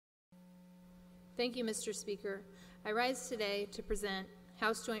Thank you, Mr. Speaker. I rise today to present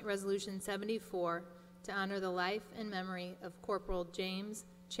House Joint Resolution 74 to honor the life and memory of Corporal James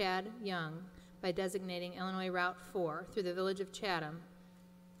Chad Young by designating Illinois Route 4 through the Village of Chatham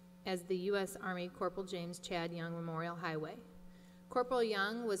as the U.S. Army Corporal James Chad Young Memorial Highway. Corporal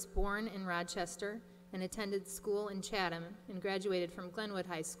Young was born in Rochester and attended school in Chatham and graduated from Glenwood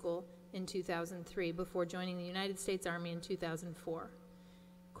High School in 2003 before joining the United States Army in 2004.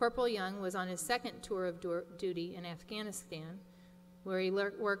 Corporal Young was on his second tour of duty in Afghanistan, where he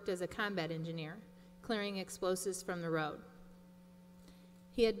worked as a combat engineer, clearing explosives from the road.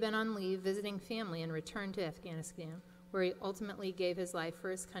 He had been on leave visiting family and returned to Afghanistan, where he ultimately gave his life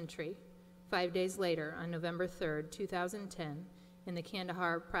for his country 5 days later on November 3, 2010, in the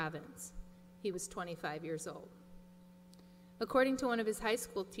Kandahar province. He was 25 years old. According to one of his high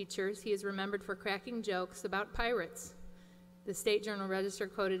school teachers, he is remembered for cracking jokes about pirates. The State Journal-Register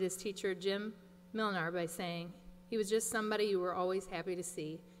quoted his teacher, Jim Milnar, by saying, "He was just somebody you were always happy to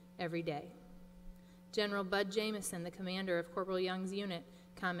see every day." General Bud Jamison, the commander of Corporal Young's unit,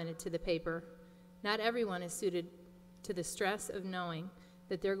 commented to the paper, "Not everyone is suited to the stress of knowing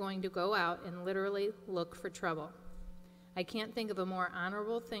that they're going to go out and literally look for trouble. I can't think of a more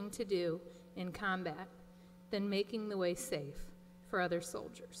honorable thing to do in combat than making the way safe for other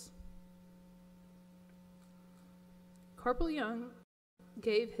soldiers." Corporal Young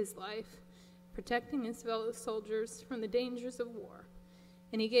gave his life protecting his fellow soldiers from the dangers of war,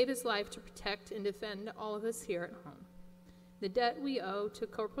 and he gave his life to protect and defend all of us here at home. The debt we owe to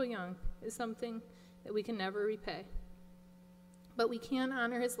Corporal Young is something that we can never repay, but we can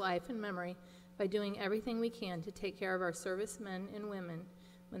honor his life and memory by doing everything we can to take care of our servicemen and women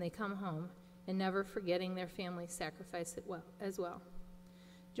when they come home, and never forgetting their family's sacrifice as well.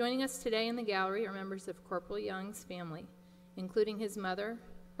 Joining us today in the gallery are members of Corporal Young's family, including his mother,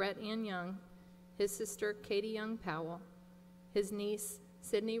 Brett Ann Young, his sister, Katie Young Powell, his niece,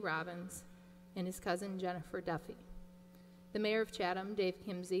 Sydney Robbins, and his cousin, Jennifer Duffy. The mayor of Chatham, Dave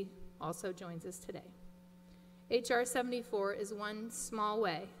Kimsey, also joins us today. H.R. 74 is one small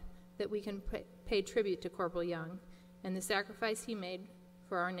way that we can pay tribute to Corporal Young and the sacrifice he made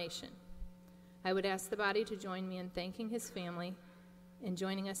for our nation. I would ask the body to join me in thanking his family and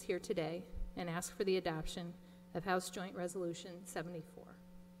joining us here today, and ask for the adoption of House Joint Resolution 74.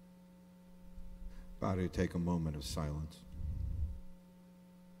 Body, take a moment of silence.